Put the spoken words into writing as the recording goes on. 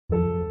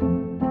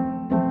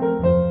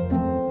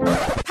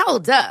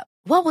Hold up.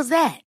 What was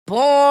that?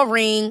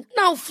 Boring.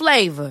 No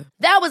flavor.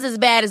 That was as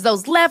bad as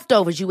those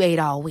leftovers you ate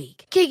all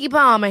week. Keke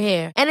Palmer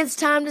here. And it's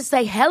time to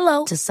say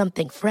hello to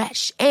something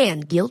fresh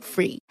and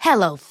guilt-free.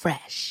 Hello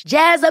Fresh.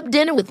 Jazz up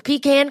dinner with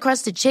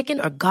pecan-crusted chicken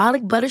or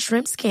garlic butter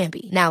shrimp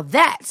scampi. Now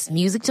that's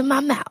music to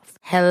my mouth.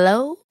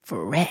 Hello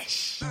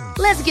Fresh.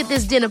 Let's get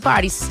this dinner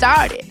party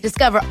started.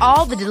 Discover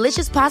all the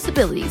delicious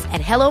possibilities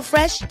at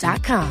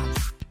hellofresh.com.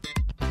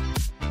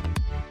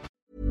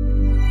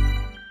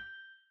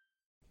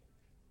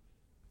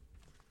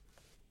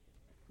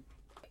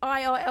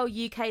 IRL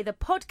UK, the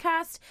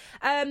podcast.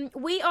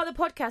 We are the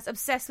podcast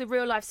obsessed with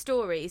real life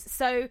stories.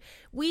 So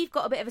we've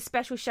got a bit of a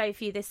special show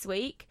for you this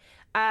week.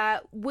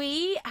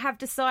 We have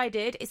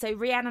decided, so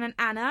Rhiannon and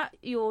Anna,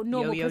 your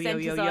normal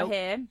presenters are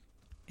here.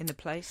 In the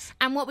place.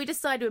 And what we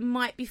decided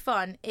might be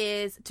fun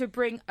is to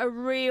bring a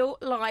real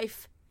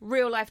life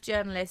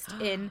journalist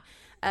in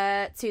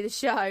to the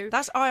show.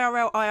 That's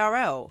IRL.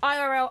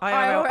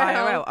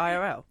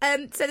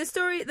 So the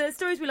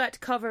stories we like to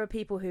cover are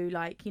people who,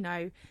 like, you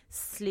know,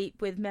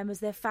 sleep with members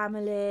of their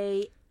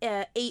family,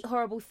 eat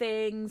horrible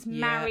things,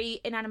 marry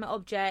inanimate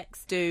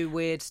objects, do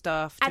weird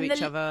stuff to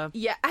each other.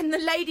 Yeah, and the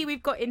lady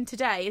we've got in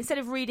today, instead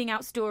of reading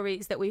out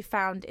stories that we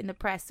found in the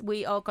press,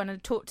 we are going to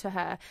talk to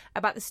her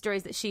about the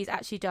stories that she's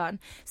actually done.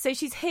 So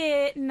she's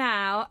here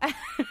now.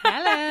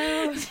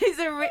 Hello.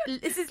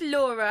 This is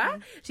Laura.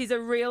 She's a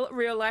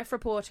real life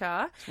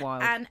reporter. It's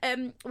wild.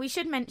 And we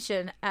should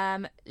mention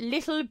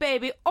little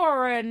baby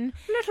Oren.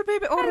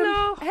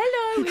 Hello.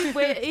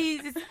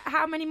 He's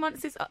how many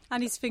months is?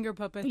 And his finger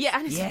puppet.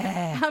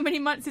 Yeah. How many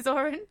months is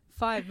Oren?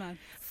 5 months.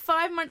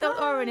 5-month-old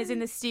Oren is in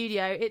the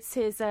studio. It's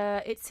his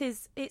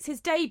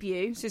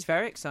debut. This is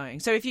very exciting.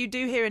 So if you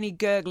do hear any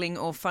gurgling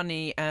or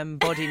funny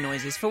body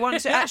noises, for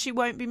once it actually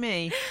won't be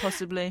me,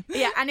 possibly.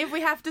 Yeah, and if we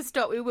have to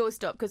stop, we will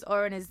stop, because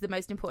Oren is the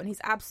most important.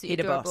 He's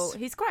absolutely adorable.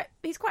 He's quite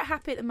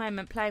happy at the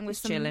moment, playing with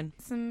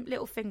some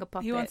little finger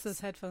puppets. He wants those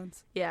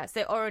headphones. Yeah,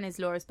 so Oren is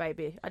Laura's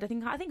baby. I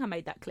think I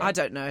made that clear. I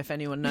don't know if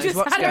anyone knows Just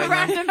what's had going a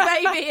random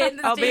baby in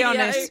the I'll studio. be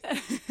honest.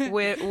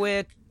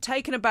 We're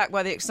taken aback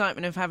by the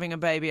excitement of having a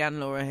baby and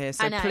Laura here,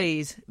 so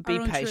please be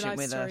patient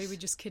with us. We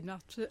just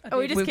kidnapped we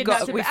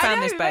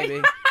found this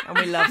baby and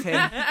we love him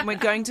and we're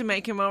going to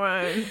make him our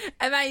own.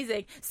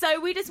 Amazing.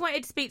 So we just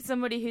wanted to speak to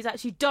somebody who's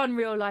actually done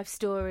real life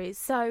stories.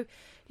 So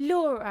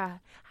Laura,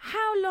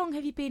 how long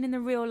have you been in the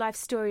real life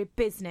story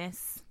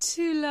business?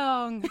 Too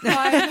long.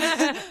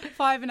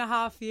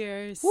 5.5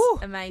 years. Woo.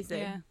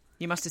 Amazing. Yeah.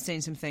 You must have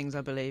seen some things,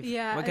 I believe.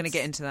 Yeah, we're going to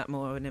get into that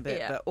more in a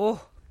bit, but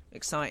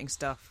exciting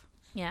stuff.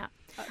 Yeah.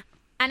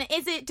 And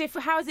is it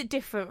different? How is it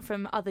different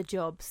from other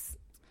jobs?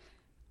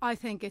 I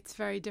think it's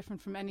very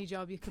different from any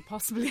job you could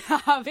possibly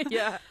have.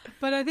 Yeah.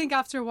 But I think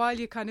after a while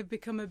you kind of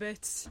become a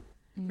bit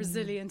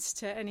resilient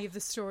to any of the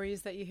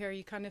stories that you hear.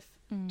 You kind of,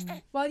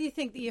 while you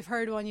think that you've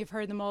heard one, you've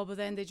heard them all, but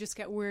then they just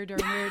get weirder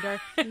and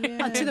weirder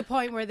to the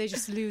point where they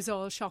just lose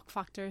all shock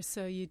factor,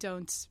 so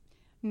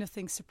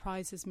nothing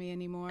surprises me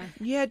anymore.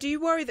 Yeah, do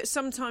you worry that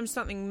sometimes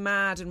something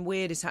mad and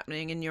weird is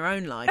happening in your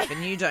own life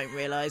and you don't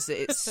realise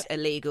that it's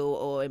illegal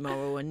or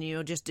immoral and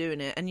you're just doing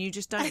it and you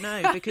just don't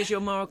know because your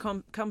moral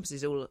compass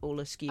is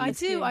all askew? I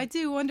do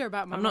wonder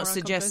about my I'm moral not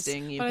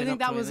suggesting compass, you've but been I think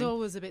that was optimising.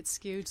 always a bit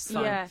skewed.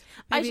 So yeah.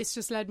 Maybe it's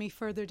just led me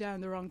further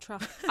down the wrong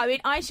track. I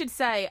mean, I should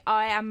say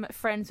I am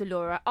friends with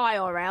Laura,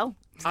 IRL.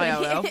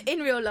 In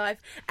real life,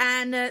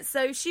 and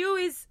so she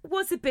always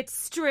was a bit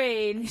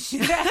strange.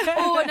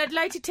 And I'd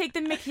like to take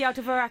the mickey out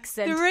of her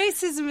accent. The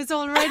racism is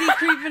already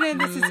creeping in.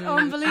 This is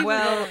unbelievable.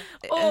 Well,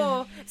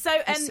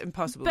 it's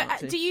impossible.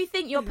 But do you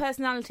think your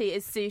personality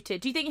is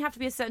suited? Do you think you have to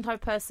be a certain type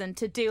of person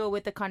to deal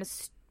with the kind of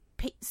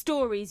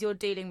stories you're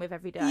dealing with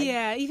every day?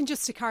 Yeah, even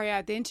just to carry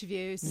out the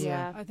interviews.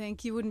 Yeah, I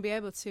think you wouldn't be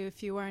able to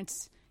if you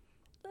weren't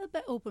a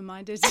bit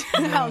open-minded.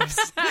 Helps.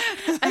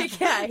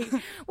 Okay.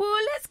 Well,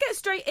 let's get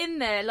straight in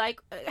there.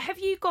 Like, have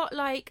you got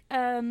like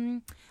a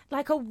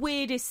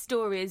weirdest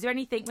story? Is there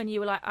anything when you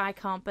were like, I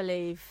can't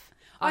believe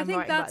I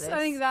think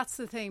that's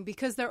the thing,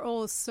 because they're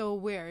all so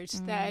weird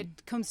that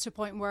it comes to a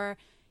point where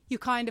you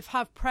kind of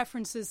have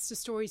preferences to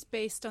stories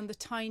based on the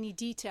tiny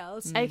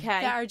details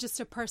that are just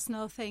a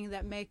personal thing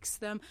that makes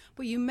them.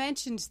 But you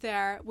mentioned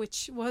there,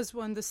 which was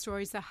one of the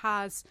stories that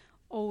has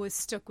always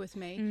stuck with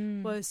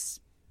me,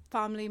 was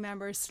family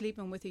members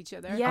sleeping with each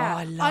other.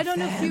 Yeah. I don't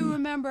know if you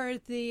remember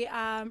the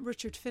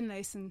Richard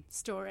Finlayson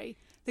story.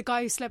 The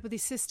guy who slept with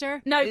his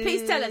sister. No,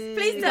 please tell us.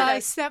 The guy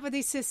slept with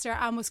his sister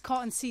and was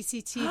caught on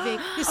CCTV.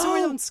 This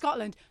story in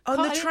Scotland. On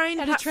the train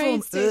at platform. a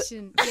train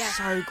station. Yeah.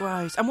 So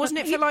gross. And wasn't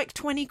it for like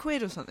 20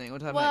 quid or something? Or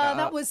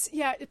That was,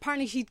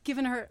 apparently he'd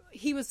given her,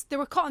 they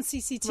were caught on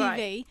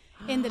CCTV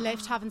in the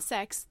lift having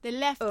sex. They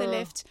left the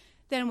lift,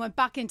 then went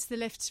back into the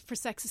lift for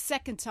sex a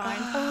second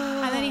time.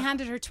 And then he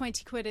handed her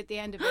 20 quid at the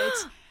end of it.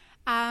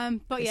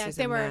 But yeah,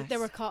 they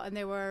were caught and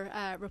they were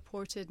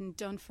reported and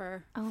done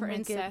for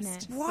incest.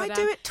 Goodness. Why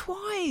do it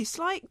twice?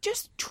 Like,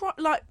 just try.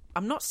 Like,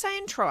 I'm not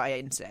saying try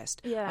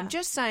incest. Yeah. I'm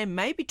just saying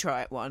maybe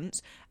try it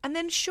once, and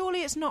then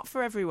surely it's not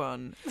for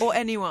everyone or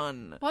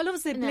anyone. Well, it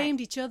was they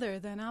blamed each other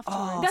then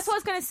afterwards. That's what I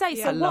was going to say.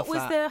 Yeah. So I love what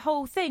was that. the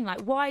whole thing?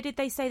 Like, why did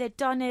they say they'd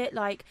done it?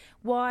 Like,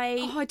 why?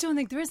 Oh, I don't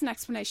think there is an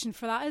explanation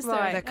for that, is there?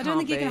 Right. There I don't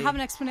think you can't can be. have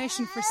an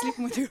explanation for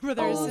sleeping with your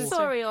brother or Oh, sister.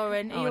 sorry,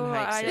 Oren. Owen You're all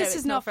hates right. I it. know This it's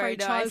is not very very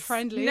nice.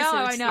 child-friendly, No,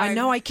 is it? I know. I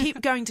know. I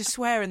keep going to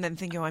swear and then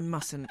thinking, I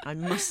mustn't.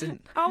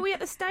 Are we at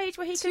the stage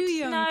where he Too could?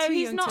 young, No, too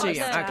he's young not. to Too at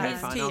young. that. Okay,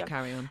 He's fine. too I'll young.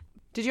 carry on.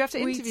 Did you have to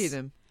interview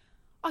them?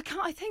 I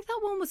think that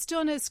one was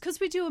done as because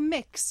we do a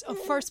mix of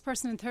first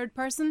person and third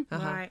person.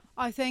 Right.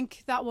 I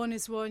think that one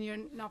is one you're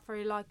not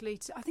very likely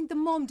to. I think the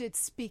mum did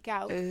speak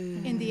out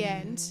in the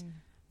end.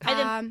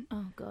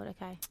 Oh God.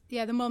 Okay.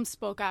 Yeah, the mum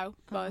spoke out,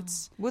 but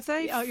Were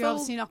they? you're full-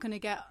 obviously not going to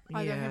get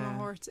either him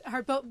or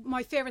her. But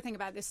my favourite thing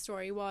about this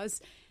story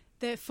was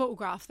the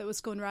photograph that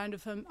was going around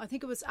of him. I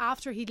think it was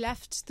after he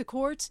left the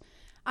court,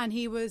 and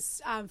he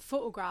was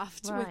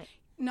photographed with Right.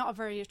 not a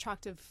very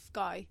attractive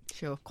guy,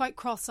 Sure. quite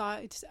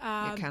cross-eyed,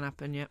 It can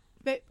happen, yeah.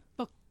 bit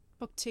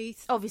buck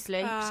teeth.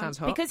 Obviously. Sounds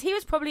hot. Because he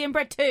was probably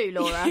inbred too,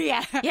 Laura.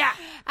 Yeah. Yeah.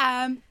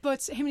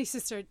 But him and his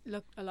sister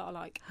looked a lot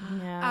alike.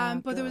 Yeah,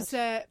 But there was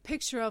a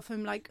picture of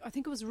him, like, I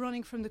think it was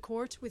running from the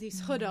court with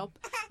his hood up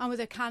and with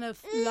a can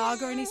of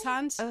lager in his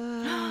hand.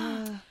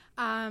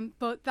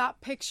 But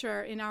that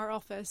picture in our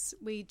office,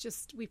 we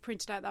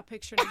printed out that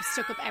picture and it was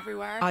stuck up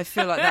everywhere. I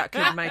feel like that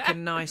could make a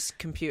nice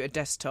computer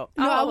desktop.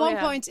 No, at one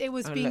yeah. point it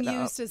was I'll being look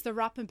that used as the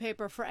wrapping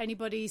paper for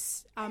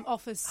anybody's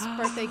office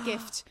birthday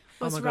gift.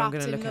 Was Oh my God, I'm wrapped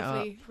gonna in look it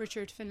lovely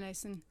Richard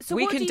Finlayson. So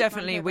we what can do you-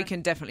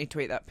 definitely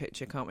tweet that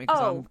picture, can't we? Because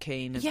Oh, I'm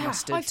keen as yeah.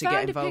 mustard I to get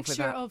found a involved with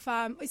picture that.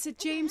 of is it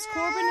James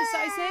Corbyn? Is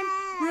that his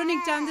name?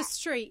 Running down the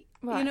street.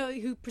 Right. You know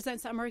who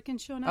presents that American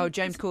show now? Oh,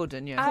 James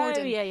Corden, yeah. Oh,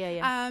 Corden.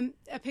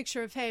 yeah. A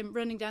picture of him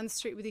running down the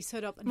street with his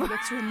hood up, and he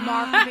looks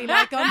remarkably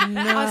like him.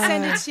 I'll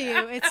send it to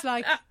you. It's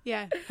like,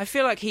 yeah. I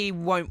feel like he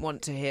won't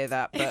want to hear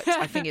that, but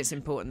I think it's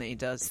important that he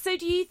does. So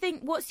do you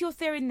think, what's your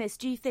theory in this?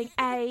 Do you think,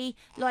 A,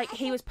 like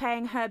he was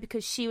paying her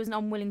because she was an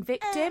unwilling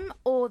victim,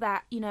 or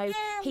that, you know,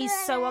 he's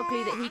so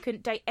ugly that he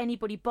couldn't date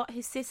anybody but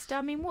his sister?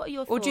 I mean, what are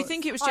your thoughts? Or do you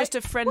think it was just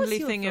a friendly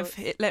your thing thoughts?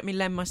 of, let me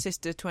lend my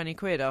sister 20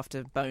 quid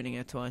after boning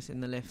her twice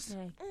in the lifts?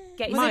 Yeah.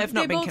 Get Might his- have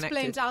not they been both connected.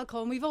 blamed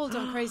alcohol, and we've all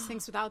done crazy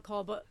things with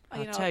alcohol, but you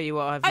I'll know, tell you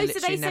what, I've Oh, so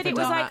literally they said never it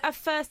was done like that. a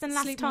first and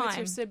last sleeping with time.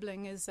 your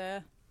sibling is.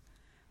 Ew,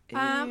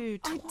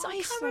 I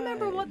twice can't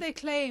remember though. what they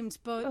claimed,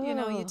 but you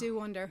know, you Oh. do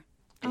wonder.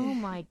 Oh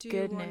my Do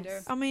goodness.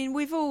 wonder. I mean,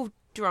 we've all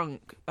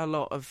drunk a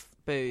lot of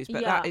booze,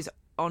 but Yeah. that is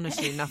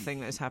honestly nothing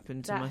that's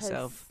happened to That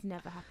myself. has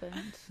never happened.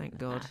 Thank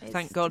God. That is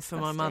Thank God for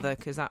my disgusting. mother,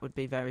 because that would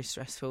be very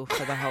stressful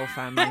for the whole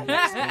family,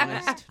 let's be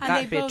honest. And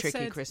That'd they be a both tricky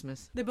said-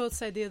 Christmas. They both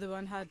said the other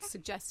one had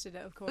suggested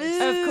it, of course.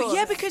 Of course.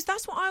 Yeah, because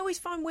that's what I always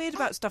find weird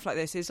about stuff like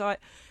this, is like,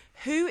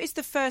 who is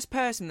the first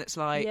person that's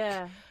like,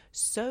 Yeah.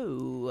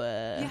 so,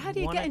 Yeah, how do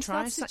you wanna get into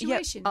try that some-"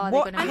 situation? Are they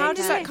What, gonna And how make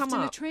does it? that lift come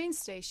in a up? train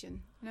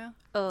station, you know?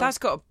 Oh. That's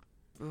got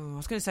I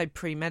was going to say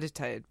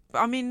premeditated. But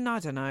I mean,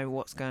 I don't know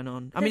what's going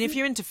on. I mean, if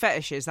you're into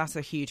fetishes, that's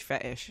a huge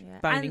fetish. Yeah.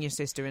 Boning And- your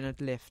sister in a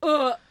lift.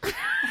 Ugh.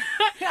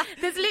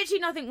 There's literally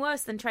nothing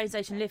worse than train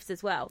station lifts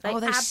as well. They Oh,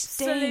 they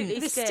absolutely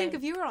stink. The stink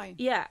of urine.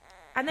 Yeah.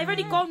 And they've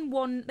only gone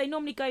one. They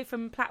normally go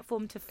from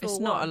platform to floor. It's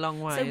not one. a long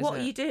way, So is what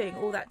it? are you doing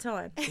all that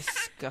time?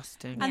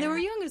 Disgusting. And they were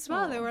young as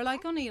well. They were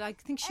like only like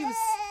I think she was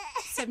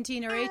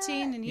 17 or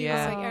 18, and he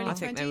yeah, was like early I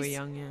think 20s. they were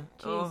young, yeah.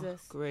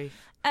 Jesus. Oh, grief.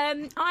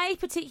 I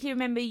particularly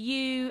remember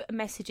you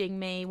messaging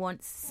me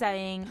once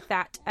saying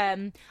that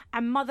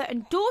a mother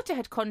and daughter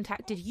had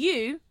contacted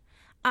you.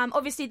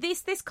 Obviously,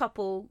 this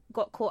couple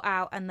got caught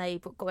out and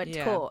they went to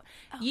Yeah. court.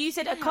 You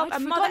said a I'd mother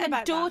forgotten and about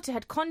that. daughter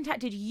had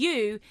contacted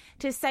you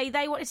to say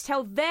they wanted to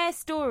tell their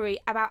story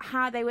about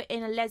how they were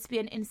in a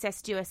lesbian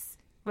incestuous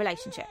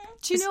relationship.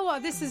 Do you know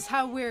what? This is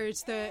how weird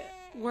the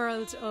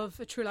world of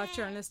a true life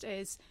journalist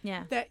is.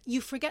 Yeah. That you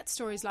forget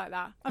stories like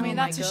that. I mean,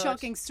 my that's a God.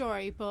 shocking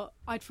story, but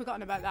I'd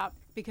forgotten about that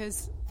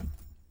because,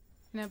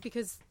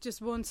 because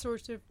just one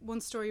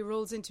story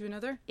rolls into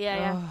another.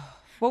 Yeah.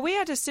 Well, we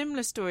had a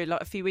similar story like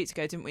a few weeks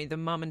ago, didn't we? The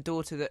mum and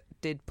daughter that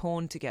did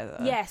porn together.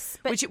 Yes,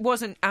 but Which it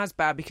wasn't as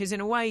bad because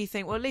in a way you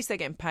think, well, at least they're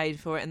getting paid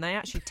for it and they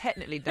actually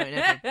technically don't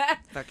ever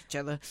fuck each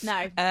other.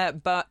 No.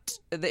 But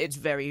it's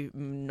very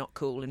not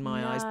cool in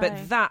my eyes. No.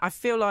 But that, I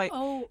feel like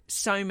Oh.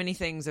 so many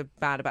things are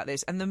bad about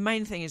this. And the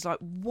main thing is like,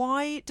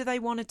 why do they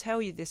want to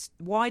tell you this?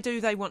 Why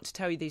do they want to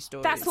tell you these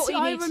stories? That's what See,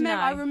 you need to know.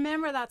 I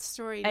remember that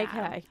story now.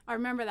 Okay. I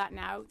remember that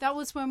now. That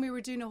was when we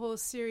were doing a whole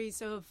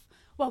series of,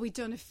 well, we'd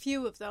done a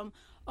few of them,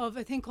 of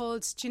a thing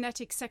called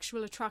genetic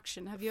sexual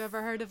attraction. Have you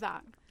ever heard of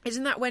that?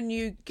 Isn't that when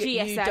you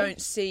GSA? don't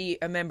see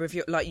a member of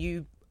your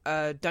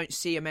don't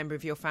see a member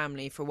of your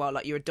family for a while,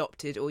 like you're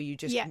adopted or you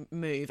just Yeah.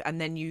 move, and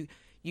then you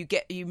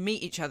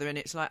meet each other and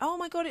it's like, oh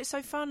my God, it's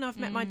so fun, I've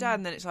met my dad,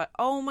 and then it's like,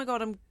 oh my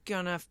God, I'm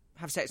gonna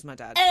have sex with my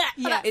dad.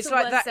 Yeah, it's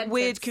like that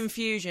weird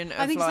confusion of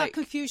I think like... it's that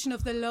confusion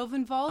of the love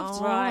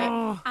involved.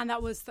 Right. And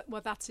that was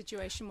what that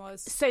situation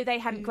was. So they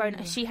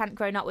hadn't she hadn't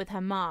grown up with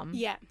her mum.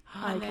 Yeah.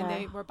 And then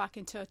they were back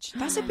in touch.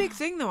 That's a big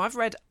thing, though. I've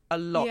read a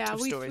lot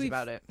of stories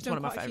about it. It's one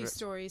of my favourites. favourites.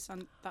 Stories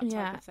on that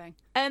type of thing.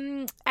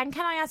 And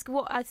can I ask,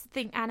 what I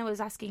think Anna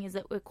was asking is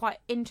that we're quite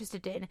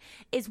interested in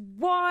is,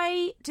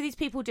 why do these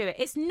people do it?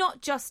 It's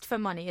not just for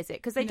money, is it?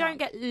 Because they don't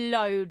get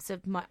loads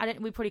of money.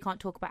 We probably can't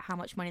talk about how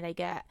much money they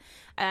get.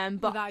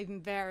 But that even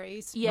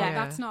varies. Yeah.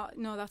 That's not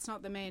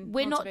the main.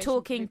 We're not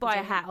talking buy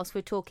a house.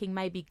 We're talking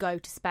maybe go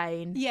to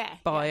Spain. Yeah.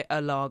 Buy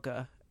a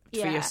lager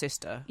for your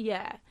sister.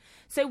 Yeah.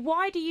 So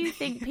why do you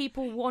think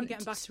people want...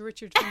 Getting back to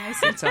Richard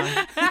Mason.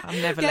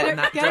 I'm never letting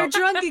that drop. Get her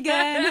drunk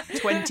again.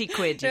 20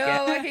 quid you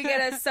get. I can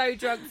get her so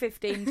drunk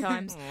 15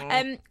 times.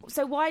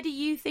 So why do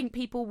you think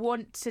people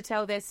want to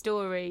tell their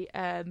story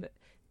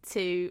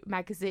to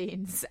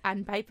magazines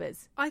and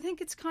papers? I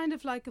think it's kind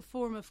of like a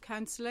form of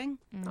counselling.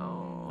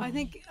 I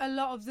think a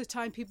lot of the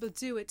time people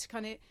do it to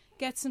kind of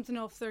get something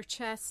off their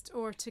chest,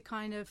 or to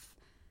kind of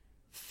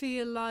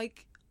feel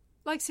like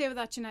say with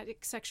that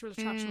genetic sexual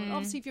attraction one,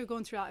 obviously if you're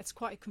going through that, it's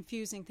quite a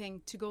confusing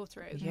thing to go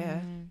through. Yeah.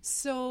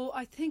 So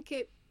I think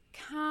it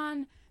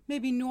can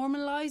maybe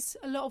normalise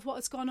a lot of what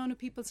has gone on in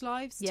people's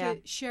lives to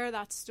share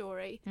that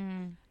story.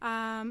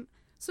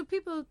 So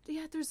people,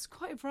 there's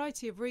quite a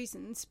variety of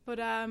reasons, but...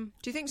 Do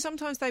you think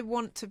sometimes they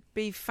want to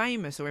be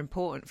famous or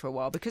important for a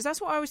while? Because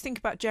that's what I always think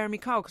about Jeremy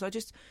Kyle,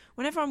 because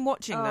whenever I'm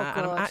watching that,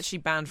 and I'm actually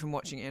banned from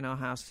watching it in our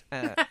house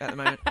at the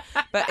moment,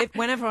 but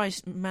whenever I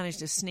manage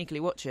to sneakily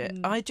watch it,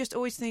 I just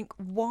always think,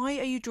 why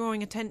are you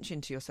drawing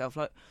attention to yourself?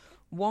 Like,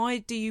 why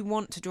do you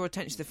want to draw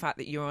attention to the fact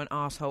that you're an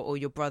arsehole, or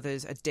your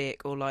brother's a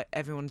dick, or like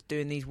everyone's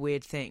doing these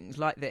weird things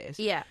like this?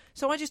 Yeah.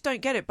 So I just don't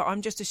get it, but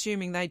I'm just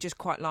assuming they just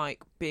quite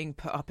like being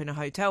put up in a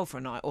hotel for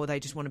a night, or they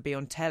just want to be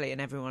on telly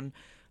and everyone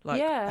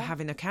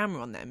having a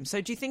camera on them. So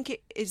do you think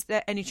is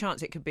there any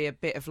chance it could be a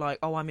bit of like,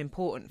 oh, I'm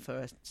important for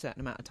a certain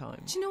amount of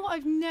time? Do you know what?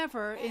 I've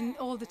never, in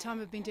all the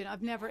time I've been doing it,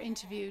 I've never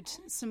interviewed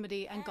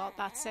somebody and got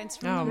that sense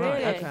from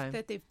them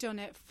that they've done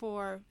it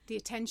for the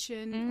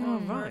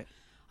attention.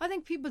 I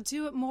think people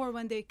do it more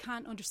when they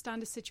can't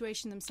understand a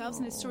situation themselves,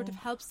 and it sort of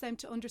helps them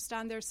to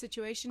understand their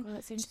situation,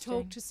 to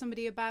talk to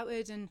somebody about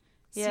it and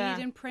see it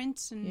in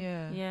print.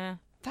 And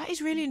that is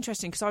really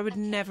interesting, because I would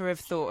never have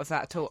thought of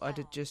that at all. I'd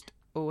have just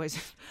always...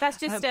 That's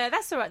just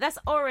that's all right. That's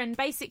Oren.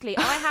 Basically,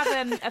 I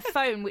have a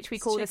phone which we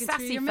call the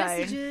sassy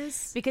phone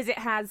because it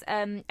has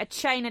a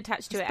chain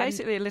attached to it. It's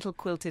basically a little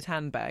quilted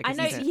handbag. I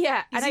know. Isn't it?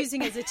 Yeah, he's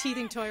using it as a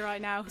teething toy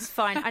right now. It's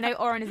fine. I know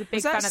Oren is a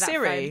big fan of that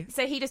Siri? phone,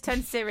 so he just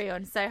turned Siri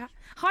on. So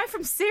hi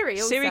from Siri.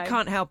 Also. Siri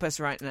can't help us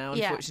right now.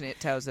 Unfortunately, it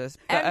tells us.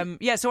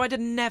 But so I'd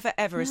have never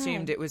ever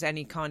assumed it was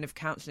any kind of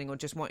counselling or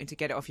just wanting to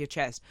get it off your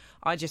chest.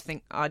 I just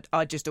think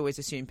I just always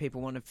assume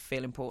people want to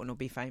feel important or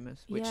be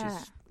famous, which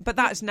is. But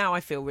that's now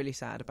I feel really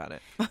sad about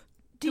it.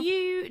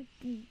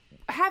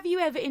 Have you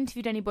ever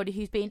interviewed anybody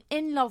who's been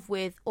in love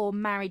with or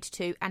married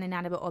to an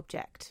inanimate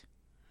object?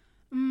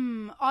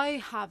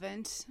 I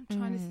haven't. I'm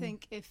trying to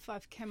think if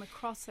I've come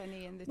across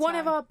any in the One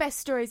of our best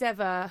stories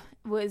ever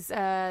was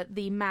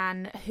the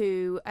man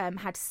who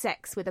had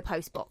sex with a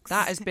postbox.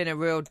 That has been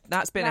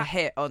a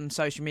hit on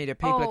social media.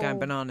 People are going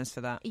bananas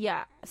for that.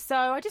 Yeah. So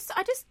I just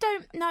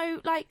don't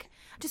know. Like,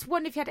 I just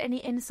wonder if you had any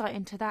insight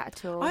into that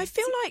at all. I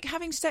feel like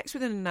having sex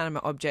with an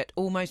inanimate object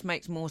almost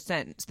makes more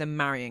sense than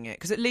marrying it,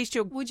 because at least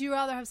you're. Would you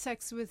rather have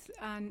sex with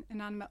an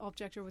inanimate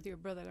object or with your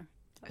brother?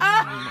 Oh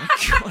my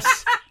God.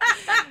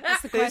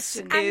 That's the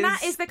question. And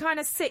that is the kind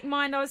of sick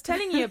mind I was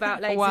telling you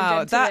about, ladies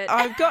and gentlemen.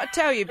 I've got to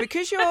tell you,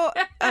 because you're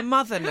a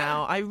mother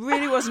now, I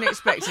really wasn't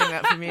expecting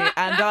that from you.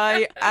 And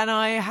I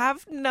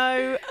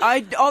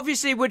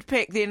obviously would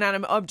pick the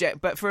inanimate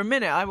object, but for a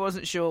minute I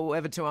wasn't sure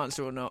whether to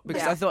answer or not,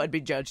 because I thought I'd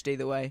be judged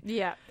either way.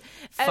 Yeah.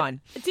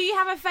 Fine. Do you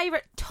have a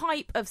favourite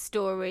type of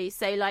story?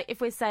 So, like,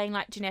 if we're saying,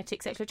 like,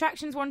 genetic sexual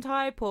attraction's one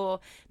type, or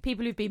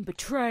people who've been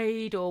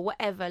betrayed, or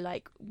whatever,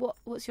 like,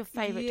 what's your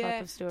favourite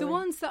type of story? The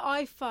ones that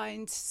I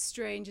find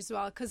strange as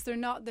well, because they're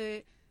not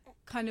the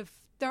kind of...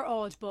 They're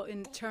odd, but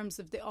in terms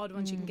of the odd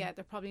ones you can get,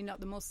 they're probably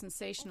not the most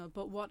sensational.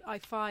 But what I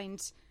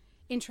find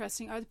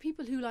interesting are the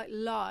people who, like,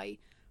 lie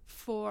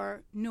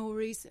for no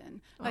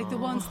reason. Like the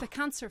ones, the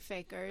cancer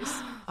fakers,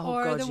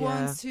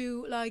 ones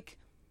who, like...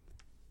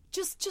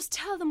 Just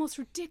tell the most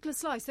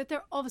ridiculous lies that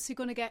they're obviously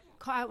going to get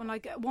caught out on.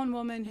 Like one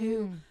woman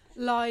who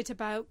lied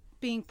about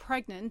being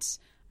pregnant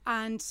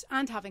and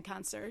having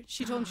cancer.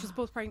 She told him she was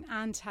both pregnant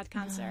and had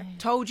cancer.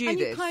 Told you and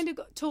this? And you kind of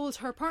told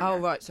her partner. Oh,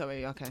 right,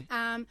 sorry, okay.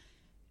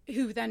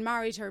 Who then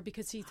married her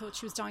because he thought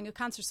she was dying of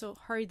cancer, so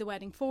hurried the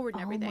wedding forward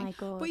and everything. Oh my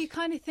God. But you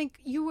kind of think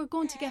you were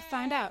going to get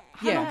found out.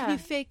 How long can you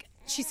fake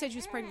she said she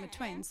was pregnant with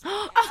twins.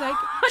 It's like,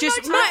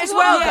 just might as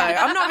well though.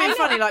 I'm not being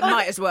funny. Like,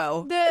 might as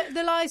well.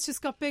 The lies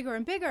just got bigger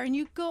and bigger, and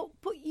you go,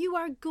 but you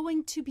are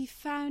going to be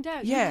found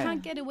out. Yeah. You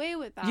can't get away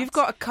with that. You've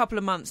got a couple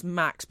of months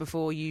max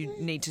before you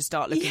need to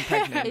start looking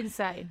pregnant.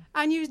 Insane.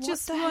 And you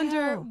just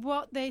wonder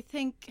what they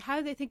think,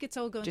 how they think it's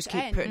all going to end. Just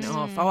keep putting it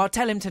off. Oh, I'll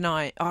tell him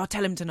tonight.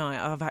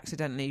 I've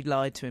accidentally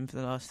lied to him for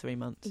the last 3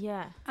 months.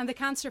 Yeah. And the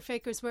cancer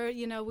fakers where,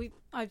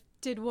 I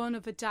did one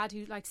of a dad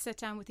who sat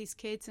down with his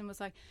kids and was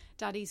like,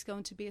 Daddy's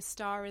going to be a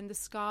star in the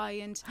sky,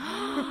 and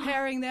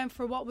preparing them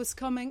for what was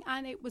coming,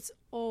 and it was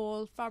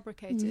all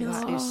fabricated. No.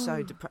 That is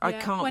so depressing. Yeah.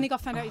 I can't. When he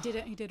got found out,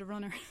 he did a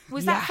runner.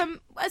 Was that from?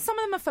 Some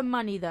of them are for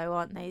money though,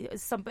 aren't they?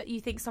 But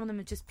you think some of them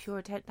are just pure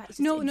attention?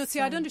 No.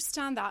 See, I'd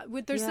understand that.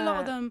 There's a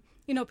lot of them.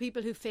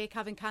 People who fake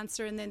having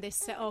cancer and then they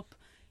set up,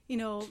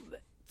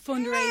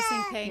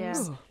 fundraising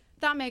things. Yeah.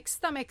 That makes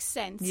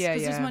sense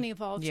because there's money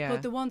involved. Yeah.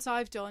 But the ones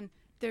I've done,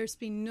 there's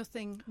been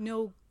nothing,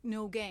 no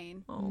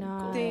gain. Oh,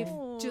 no. They've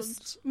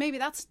just maybe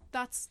that's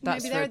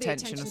maybe they're the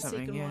attention or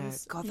something. Yeah.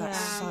 Ones. God, that's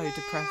so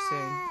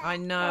depressing. I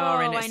know,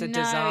 Orin, it's a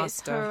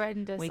disaster. It's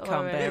horrendous. We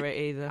can't bear it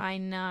either. I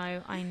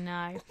know.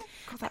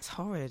 God, that's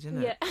horrid,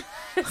 isn't it? Yeah,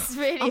 it's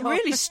really. I'm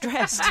really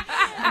stressed.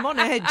 I'm on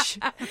edge.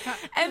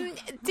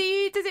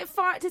 Does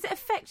it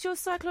affect your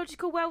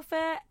psychological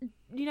welfare?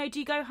 Do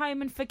you go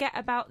home and forget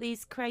about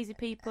these crazy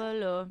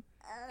people, or?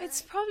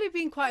 It's probably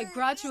been quite a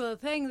gradual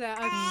thing that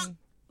I've.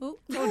 Oh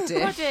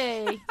dear.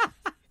 Body.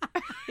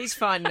 He's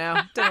fine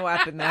now. Don't know what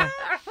happened there.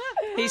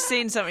 He's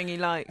seen something he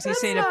likes. He's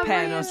seen a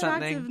pen or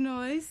something.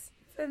 Noise.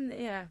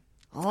 Yeah.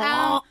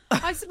 That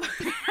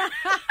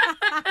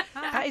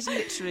is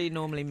literally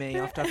normally me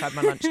after I've had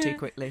my lunch too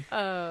quickly.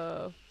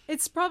 Oh.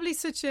 It's probably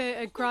such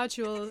a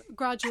gradual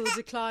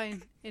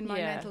decline in my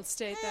mental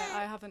state that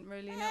I haven't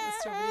really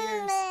noticed over the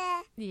years.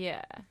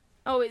 Yeah.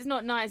 Oh, it's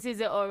not nice,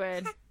 is it,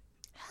 Orin?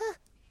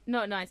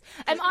 Not nice.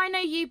 I know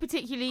you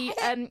particularly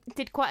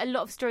did quite a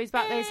lot of stories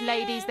about those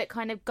ladies that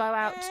kind of go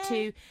out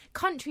to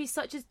countries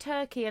such as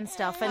Turkey and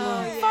stuff and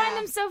find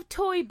themselves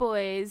toy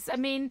boys. I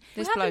mean,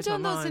 this we haven't blows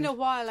done those in a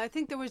while. I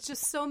think there was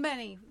just so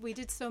many. We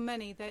did so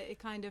many that it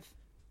kind of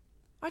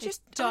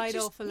died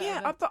off a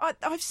little bit. But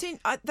I've seen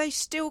they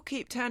still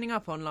keep turning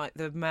up on like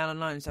the Mail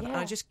Online and stuff, and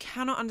I just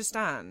cannot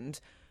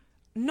understand.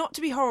 Not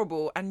to be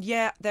horrible, and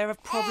there are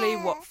probably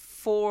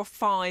 4 or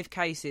 5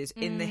 cases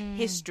in the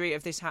history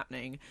of this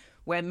happening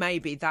where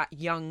maybe that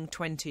young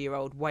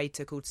 20-year-old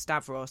waiter called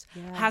Stavros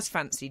has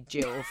fancied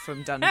Jill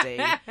from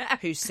Dundee,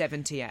 who's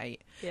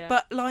 78. Yeah.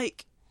 But,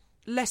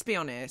 let's be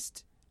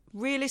honest,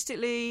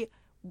 realistically,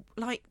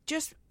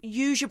 just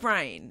use your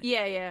brain.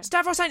 Yeah.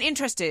 Stavros ain't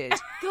interested.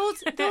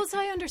 Those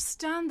I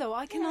understand, though.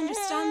 I can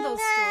understand those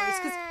stories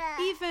because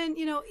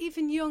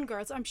even young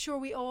girls, I'm sure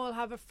we all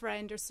have a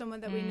friend or someone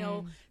that we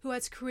know who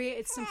has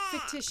created some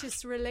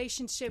fictitious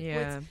relationship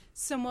with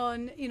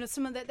someone,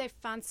 someone that they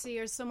fancy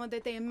or someone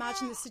that they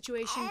imagine the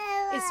situation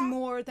is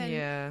more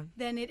than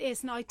it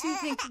is. And I do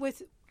think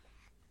with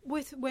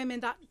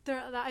women that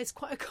is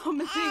quite a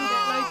common thing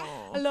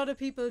that a lot of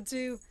people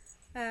do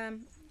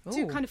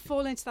kind of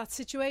fall into that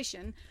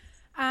situation.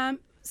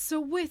 So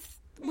with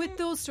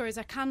those stories,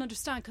 I can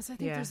understand because I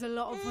think there's a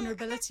lot of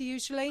vulnerability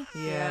usually.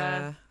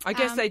 Yeah. I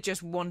guess they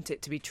just want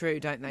it to be true,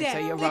 don't they? So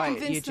you're right.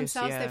 They convince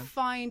themselves they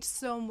find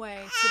some way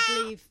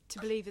to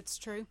believe it's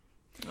true.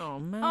 Oh,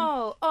 man.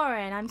 Oh,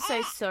 Orin, I'm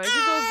so sorry. This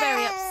is all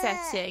very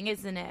upsetting,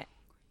 isn't it?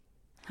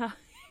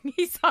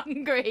 He's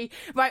hungry.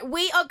 Right,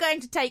 we are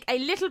going to take a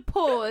little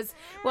pause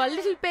while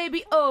little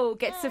baby O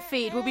gets a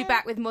feed. We'll be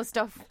back with more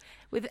stuff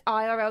with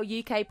IRL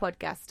UK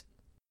podcast.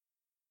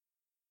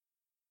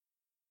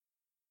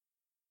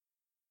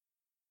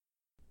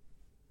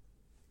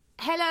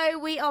 Hello,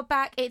 we are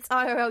back. It's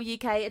IRL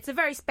UK. It's a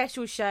very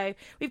special show.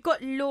 We've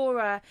got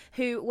Laura,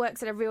 who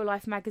works at a real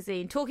life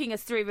magazine, talking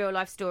us through real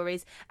life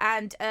stories.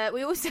 And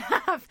we also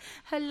have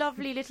her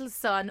lovely little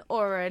son,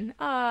 Orin,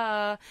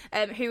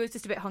 who was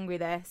just a bit hungry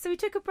there. So we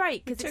took a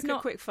break. It took a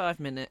quick 5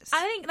 minutes. I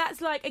think that's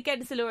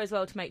against the law as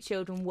well to make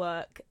children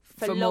work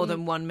for more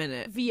than 1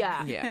 minute.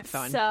 Yeah,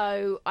 fine.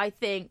 So I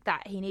think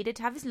that he needed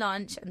to have his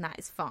lunch, and that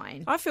is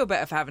fine. I feel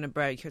better for having a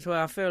break as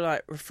well. I feel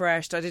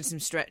refreshed. I did some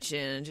stretching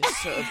and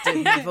just sort of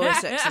did my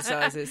voice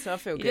exercises, so I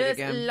feel good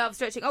again. I love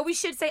stretching. Oh, we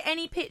should say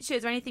any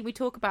pictures or anything we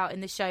talk about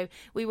in the show,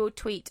 we will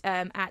tweet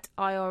at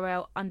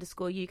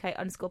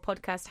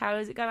IRL_UK_podcast. How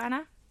does it go,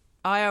 Anna?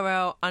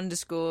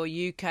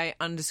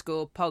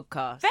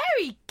 IRL_UK_podcast.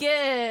 Very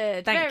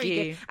good. Thank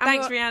you.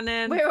 Thanks,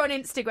 Rhiannon. We're on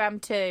Instagram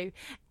too.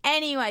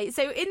 Anyway,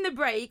 so in the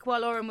break,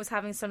 while Orin was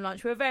having some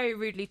lunch, we were very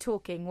rudely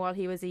talking while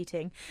he was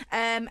eating.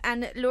 And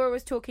Laura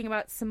was talking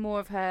about some more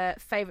of her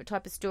favourite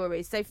type of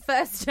stories. So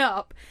first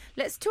up,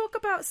 let's talk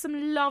about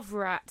some love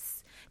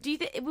rats. Do you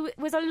think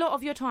was a lot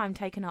of your time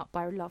taken up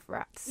by love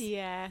rats?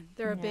 Yeah,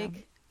 they're a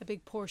big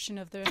portion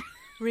of the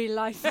real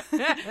life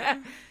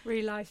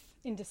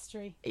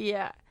industry.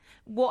 Yeah.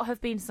 What have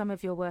been some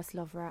of your worst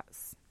love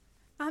rats?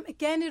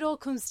 Again, it all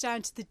comes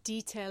down to the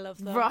detail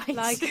of them. Right.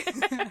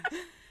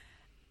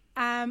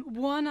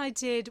 One I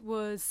did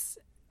was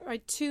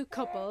two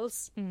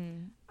couples,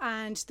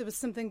 and there was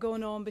something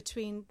going on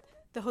between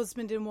the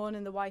husband in one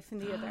and the wife in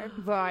the other.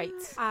 Right.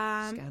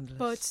 Scandalous.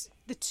 But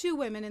the two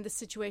women in the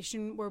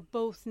situation were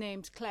both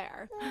named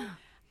Claire.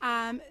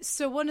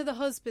 So one of the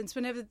husbands,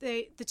 whenever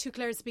the two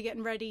Claires would be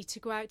getting ready to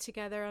go out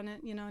together on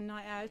a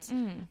night out,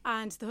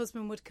 and the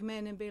husband would come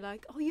in and be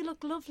like, "Oh, you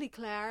look lovely,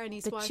 Claire," and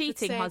his wife would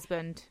say,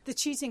 the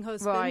cheating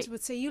husband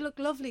would say, "You look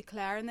lovely,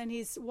 Claire," and then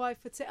his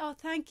wife would say, "Oh,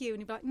 thank you,"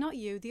 and he'd be like, "Not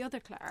you, the other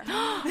Claire."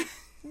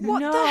 What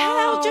the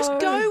hell? Just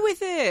go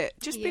with it.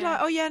 Just be like,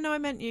 "Oh yeah, no, I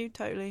meant you,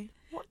 totally."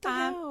 What the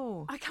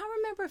hell? I can't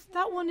remember if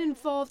that one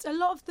involved a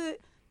lot of the.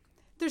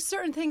 There's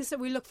certain things that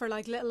we look for,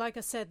 like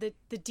I said,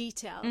 the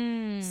detail.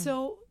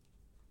 So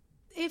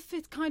if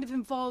it kind of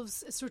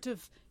involves a sort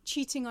of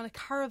cheating on a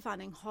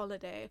caravanning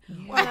holiday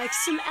or like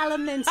some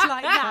elements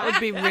like that would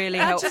be really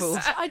helpful.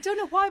 I don't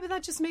know why, but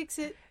that just makes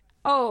it.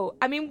 Oh,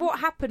 I mean, what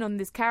happened on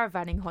this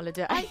caravanning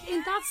holiday?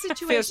 In that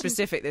situation, feels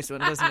specific. This one,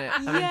 doesn't it?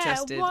 I'm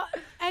interested.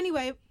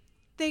 Anyway,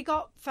 they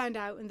got found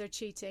out and they're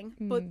cheating,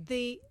 but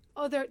the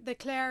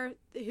Claire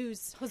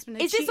whose husband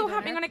had is this all cheated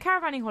happening on a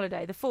caravanning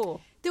holiday? The four?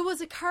 There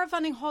was a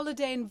caravanning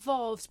holiday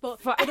involved,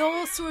 but it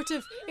all sort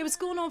of it was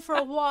going on for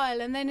a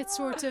while, and then it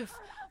sort of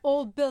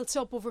all built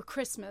up over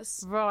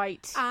Christmas.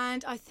 Right.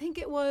 And I think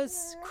it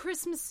was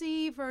Christmas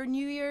Eve or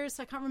New Year's,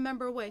 I can't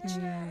remember which,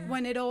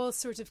 when it all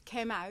sort of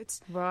came out.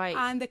 Right.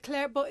 And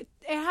but it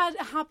had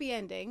a happy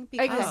ending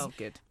because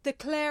the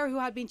Claire who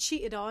had been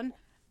cheated on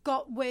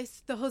got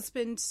with the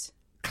husband.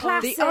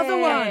 Classic. The other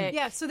one.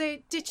 Yeah, so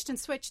they ditched and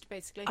switched,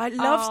 basically. I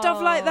love stuff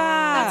like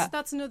that.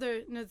 That's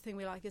another thing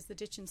we like is the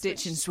ditch and switch.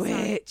 Ditch and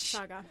switch.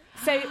 Saga.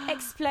 So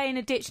explain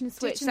a ditch and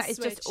switch. That is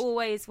just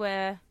always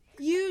where...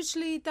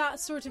 Usually that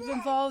sort of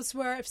involves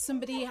where if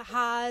somebody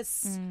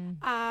has...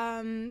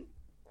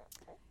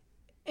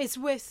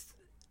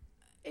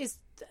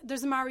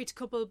 there's a married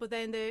couple, but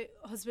then the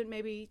husband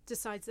maybe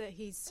decides that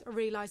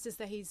realises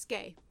that he's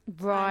gay.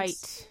 Right.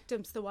 And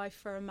dumps the wife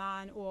for a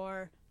man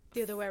or...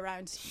 the other way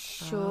around.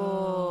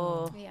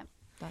 Sure. Yeah.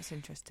 That's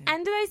interesting.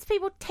 And do those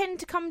people tend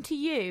to come to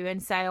you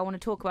and say, "I want to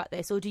talk about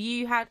this," or do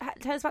you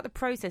tell us about the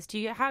process?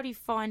 How do you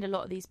find a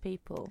lot of these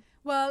people?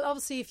 Well,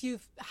 obviously, if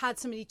you've had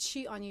somebody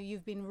cheat on you,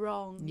 you've been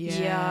wrong.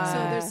 Yeah. So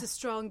there's a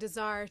strong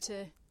desire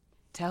to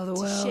tell the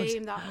world,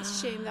 shame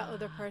that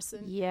other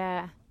person.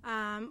 Yeah.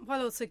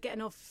 While also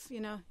getting off,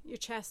 your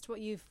chest what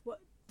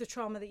the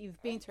trauma that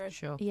you've been through.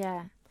 Sure.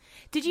 Yeah.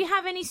 Did you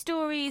have any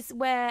stories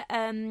where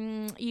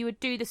you would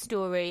do the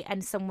story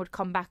and someone would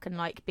come back and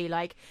be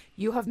like,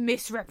 "You have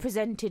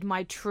misrepresented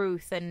my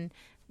truth," and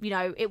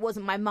it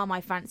wasn't my mum I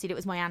fancied, it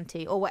was my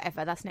auntie or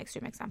whatever? That's an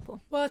extreme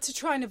example. Well, to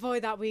try and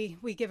avoid that, we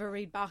give a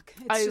read back.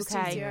 It's just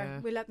easier. Yeah.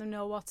 We let them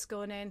know what's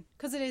going in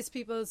because it is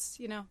people's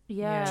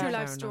true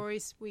life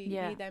stories. We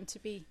need them to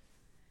be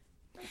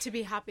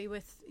happy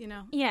with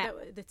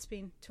that it's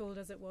been told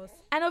as it was.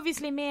 And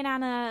obviously me and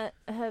Anna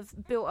have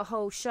built a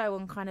whole show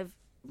on kind of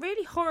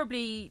really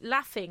horribly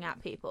laughing at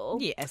people.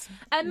 Yes.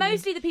 And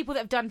mostly the people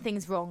that have done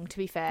things wrong, to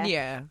be fair.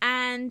 Yeah.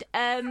 And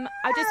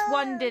I just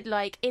wondered,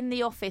 in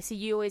the office, are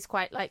you always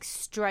quite,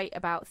 straight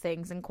about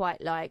things and quite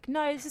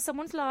no, this is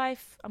someone's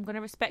life, I'm going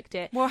to respect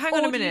it? Well, hang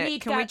on a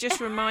minute. Can we just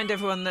remind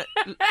everyone that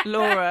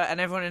Laura and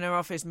everyone in her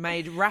office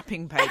made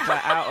wrapping paper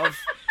out of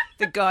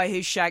the guy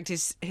who shagged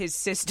his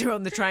sister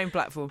on the train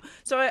platform?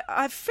 So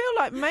I feel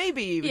like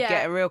maybe you would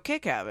get a real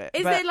kick out of it.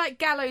 Is there,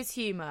 gallows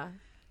humour?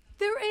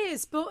 There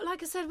is, but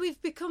like I said,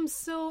 we've become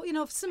so,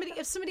 if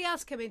somebody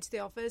else came into the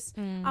office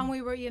and we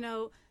were,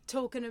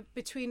 talking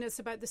between us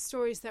about the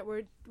stories that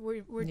we're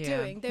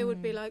doing, they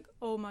would be like,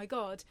 "Oh my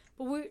God,"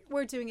 but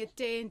we're doing it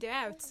day in, day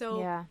out,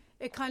 so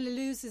it kind of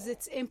loses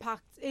its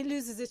impact, it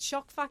loses its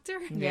shock factor.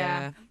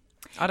 Yeah.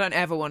 I don't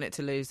ever want it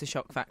to lose the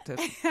shock factor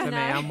for me.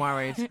 I'm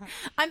worried.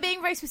 I'm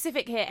being very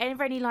specific here.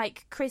 Ever any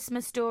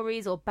Christmas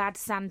stories or bad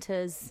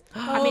Santas?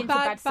 I'm into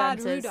bad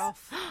Santas.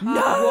 Rudolph. No,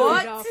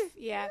 what? Rudolph,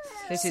 yeah.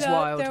 This is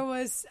wild. There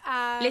was.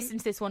 Listen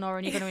to this one,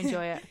 Oren. You're going to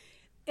enjoy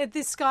it.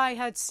 This guy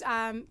had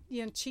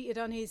cheated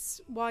on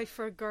his wife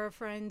or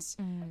girlfriend,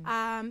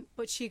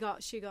 but she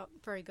got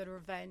very good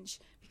revenge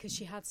because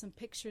she had some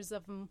pictures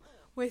of him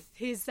with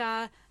his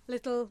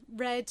little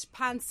red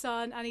pants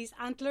on and his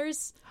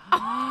antlers.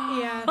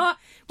 Yeah,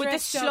 with the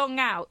schlong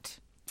out.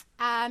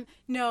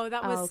 No,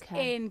 that was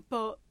in,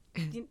 but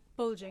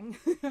bulging.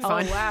 Oh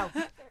wow.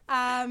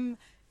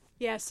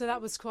 Yeah, so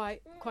that was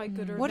quite good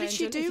revenge. What did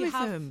she do with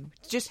them?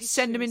 Just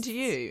send them into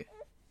you?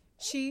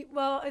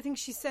 I think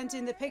she sent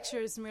in the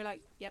pictures, and we were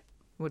like, "Yep,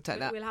 we'll take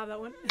that. We'll have that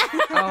one."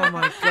 Oh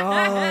my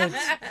God!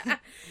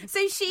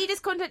 So she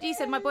just contacted you,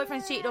 said, "My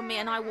boyfriend's cheated on me,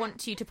 and I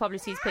want you to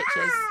publish these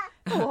pictures."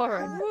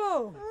 Oren,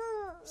 whoa!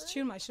 It's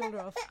chewing my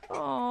shoulder off.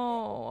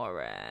 Oh,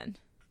 Oren,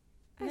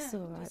 that's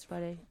all right,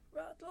 buddy.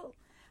 Rattle.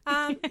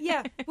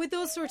 With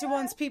those sort of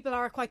ones, people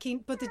are quite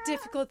keen. But the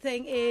difficult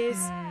thing is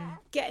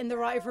getting the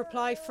right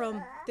reply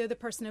from the other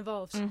person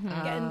involved.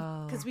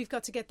 Because we've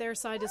got to get their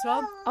side as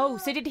well. Oh,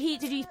 so did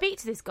you speak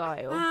to this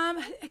guy? Or?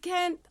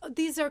 Again,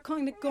 these are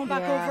kind of going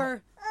back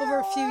over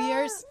a few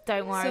years.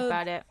 Don't worry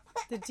about it.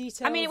 The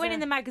details. I mean, it went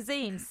in the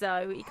magazine,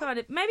 so he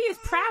maybe he was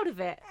proud of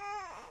it.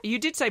 You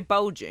did say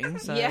bulging,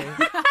 so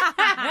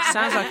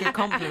sounds like a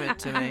compliment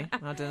to me.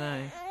 I don't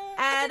know.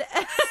 And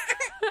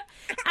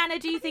Anna,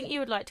 do you think you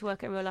would like to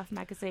work at Real Life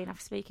magazine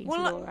after speaking to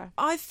Laura?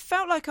 I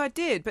felt like I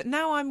did, but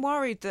now I'm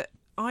worried that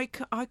I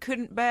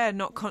couldn't bear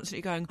not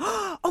constantly going,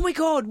 oh my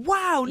God,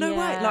 wow, no way.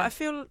 Like, I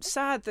feel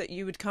sad that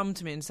you would come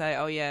to me and say,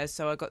 oh yeah,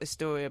 so I got this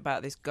story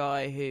about this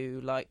guy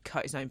who like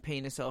cut his own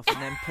penis off and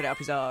then put it up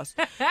his arse.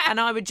 And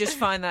I would just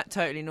find that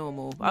totally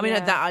normal. I mean,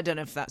 that I don't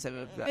know if that's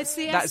ever... It's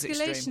the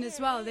escalation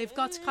as well. They've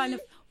got to kind of,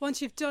 once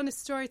you've done a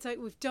story, it's like,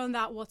 we've done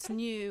that, what's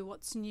new?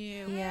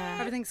 Yeah.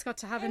 Everything's got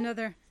to have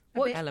another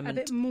element.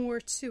 A bit more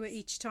to it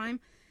each time.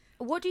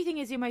 What do you think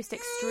is your most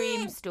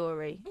extreme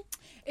story?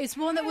 It's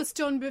one that was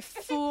done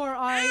before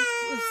I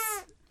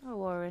was... Oh,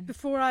 Warren.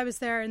 Before I was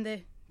there in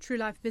the True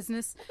Life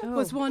business.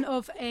 Was one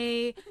of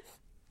a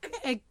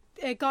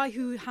guy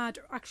who had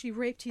actually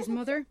raped his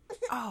mother.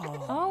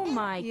 Oh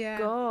my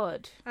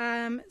God.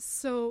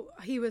 So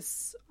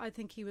I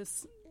think he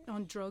was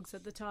on drugs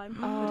at the time.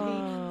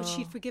 But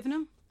she'd forgiven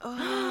him.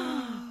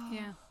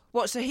 Yeah.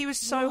 What, so he was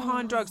so high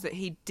on drugs that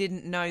he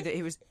didn't know that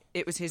it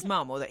was his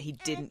mum, or that he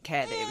didn't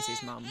care that it was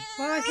his mum?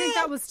 Well, I think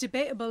that was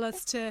debatable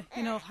as to,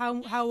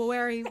 how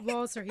aware he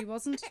was or he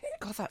wasn't.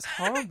 God, that's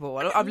horrible.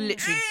 I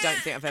literally don't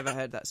think I've ever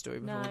heard that story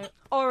before. No.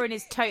 Oren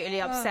is totally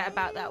upset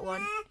about that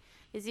one.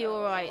 Is he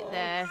all right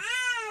there?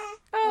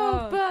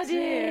 Oh, buddy.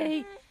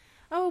 Dear.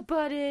 Oh,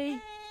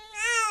 buddy.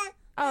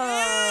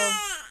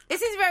 Oh.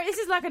 This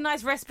is like a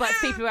nice respite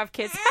for people who have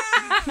kids.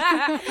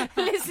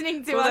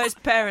 Listening to all those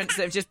parents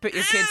that have just put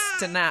your kids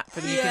to nap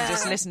and you can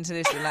just listen to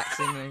this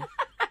relaxingly.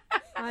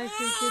 I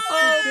think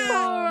it's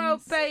poor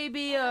old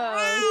baby.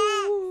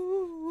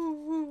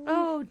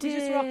 Oh dear. We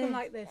just rock him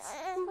like this.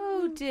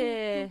 Oh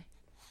dear.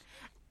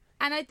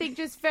 And I think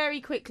just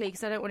very quickly,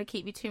 because I don't want to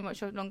keep you too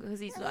much longer,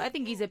 because I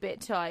think he's a bit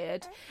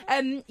tired.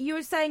 You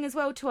were saying as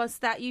well to us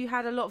that you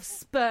had a lot of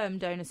sperm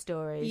donor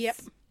stories. Yep.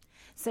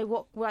 So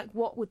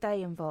what would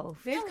they involve?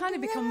 They've kind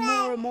of become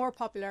more and more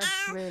popular.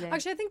 Really?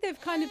 Actually, I think they've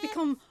kind of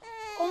become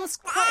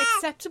almost quite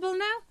acceptable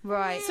now.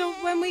 Right. So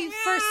when we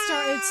first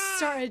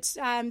started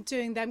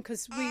doing them,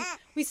 because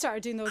we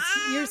started doing those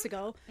years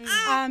ago,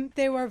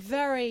 they were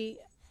very,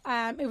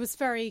 it was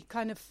very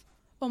kind of,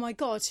 oh my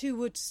God, who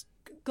would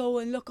go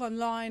and look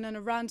online on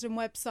a random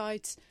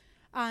website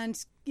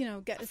and,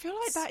 get... I feel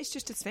like that is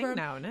just a thing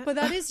now, isn't it? But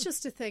that is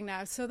just a thing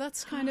now. So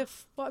that's kind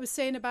of what I was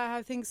saying about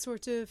how things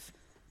sort of...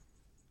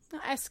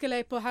 not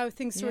escalate, but how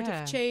things sort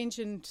of change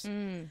and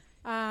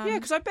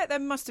because I bet there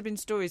must have been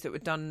stories that were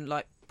done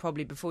like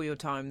probably before your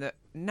time that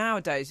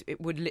nowadays it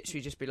would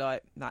literally just be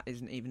like, that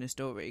isn't even a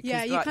story.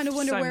 Yeah, you kind of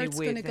wonder where it's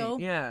going to go.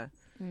 Yeah,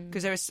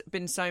 because there has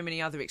been so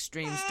many other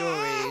extreme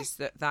stories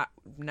that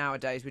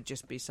nowadays would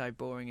just be so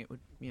boring it would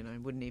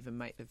wouldn't even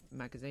make the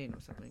magazine or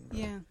something.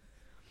 Yeah.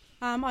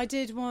 I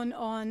did one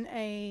on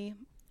a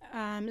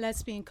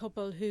lesbian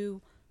couple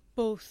who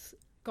both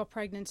got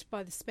pregnant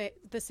by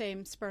the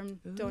same sperm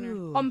donor.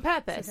 Ooh. On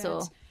purpose,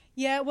 or?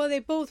 Yeah, well, they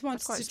both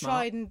wanted to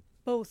try it and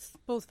both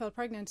fell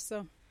pregnant,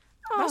 so...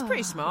 That's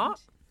pretty smart.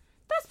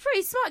 That's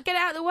pretty smart. Get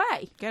it out of the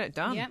way. Get it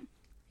done. Yeah.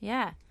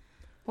 Yeah.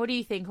 What do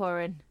you think,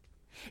 Oren?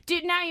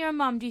 Now you're a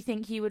mum, do you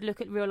think you would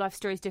look at real life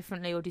stories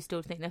differently, or do you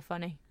still think they're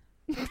funny?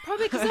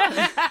 Probably because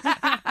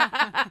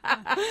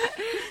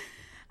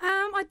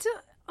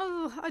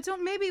I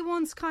don't. Maybe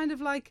one's kind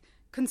of like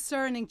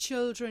concerning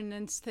children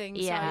and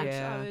things.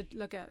 I would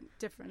look at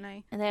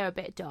differently. And they're a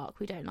bit dark.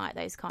 We don't like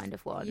those kind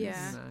of ones.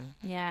 Yeah. No.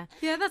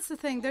 Yeah, that's the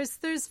thing.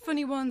 There's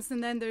funny ones,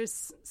 and then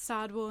there's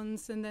sad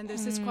ones, and then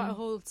there's just quite a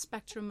whole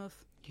spectrum of.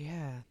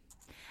 Yeah.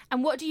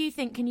 And what do you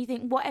think? Can you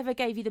think whatever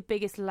gave you the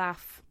biggest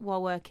laugh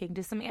while working?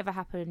 Does something ever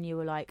happen and you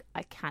were like,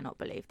 I cannot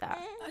believe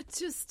that?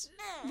 Just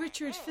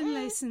Richard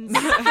Finlayson's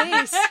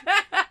face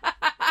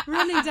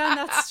running down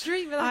that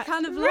street with that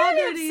kind of really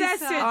lager.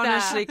 Obsessed with that.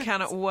 Honestly,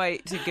 cannot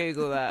wait to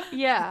Google that.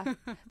 Yeah,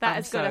 that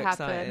has got to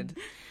happen. Excited.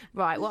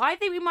 Right. Well, I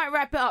think we might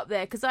wrap it up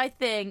there because I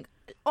think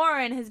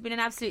Oren has been an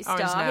absolute star.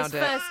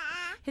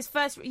 His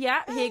first, he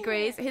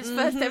agrees. His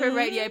first ever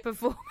radio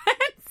performance.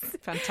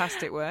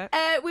 Fantastic work.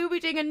 We will be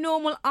doing a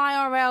normal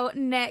IRL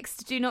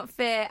next, do not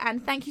fear.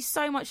 And thank you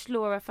so much,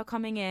 Laura, for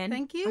coming in.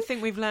 Thank you. I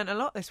think we've learnt a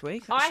lot this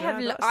week. I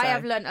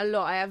have learnt a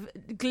lot. I have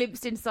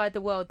glimpsed inside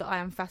the world that I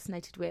am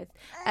fascinated with.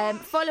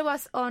 Follow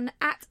us on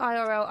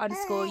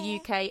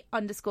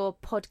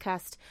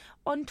 @IRL_UK_podcast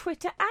on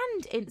Twitter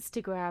and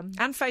Instagram.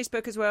 And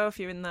Facebook as well, if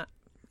you're in that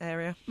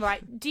area.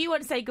 Right. Do you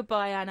want to say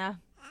goodbye, Anna?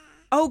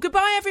 Oh,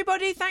 goodbye,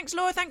 everybody. Thanks,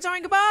 Laura. Thanks,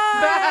 Oren. Goodbye.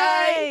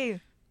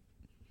 Bye.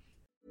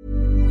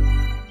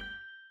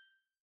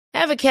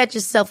 Ever catch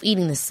yourself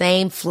eating the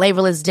same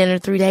flavorless dinner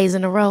 3 days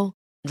in a row?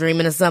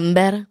 Dreaming of something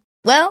better?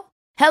 Well,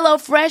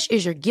 HelloFresh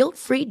is your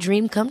guilt-free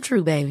dream come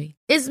true, baby.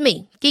 It's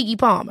me, Keke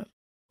Palmer.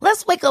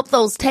 Let's wake up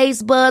those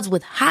taste buds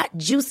with hot,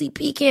 juicy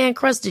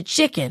pecan-crusted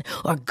chicken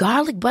or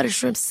garlic butter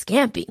shrimp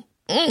scampi.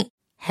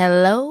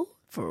 Hello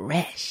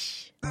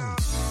Fresh.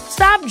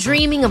 Stop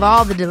dreaming of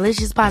all the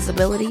delicious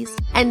possibilities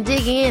and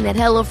dig in at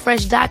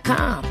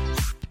HelloFresh.com.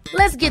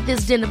 Let's get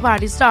this dinner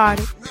party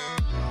started.